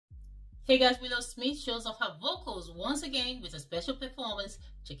Hey guys, Willow Smith shows off her vocals once again with a special performance.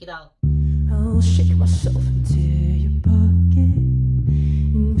 Check it out. I'll shake myself into your pocket,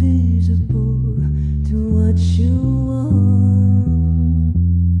 invisible to what you want,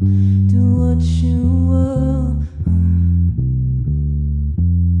 to what you want.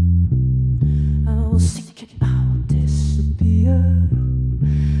 I will sink it, I will disappear,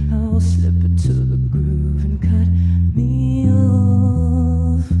 I will slip into the groove and cut me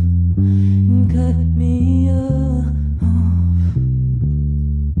off, and cut me off.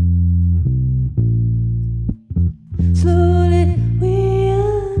 Slowly we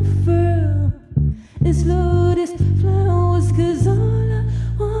unfurl its lotus flowers, 'cause all I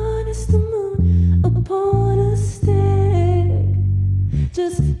want is the moon upon a stick,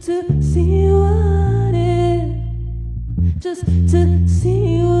 just to see what is, just to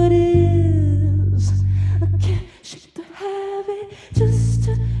see what is. I can't shake the habit just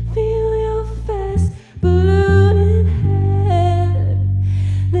to feel your fast ballooning head.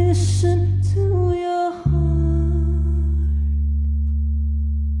 Listen to your heart.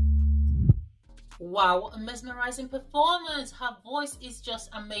 Wow, what a mesmerizing performance. Her voice is just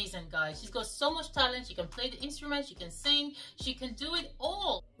amazing, guys. She's got so much talent. She can play the instrument, she can sing, she can do it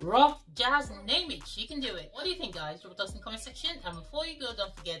all. Rock, jazz, name it, she can do it. What do you think, guys? Drop it in the comment section. And before you go,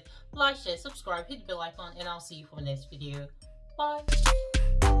 don't forget, like, share, subscribe, hit the bell icon, and I'll see you for the next video. Bye.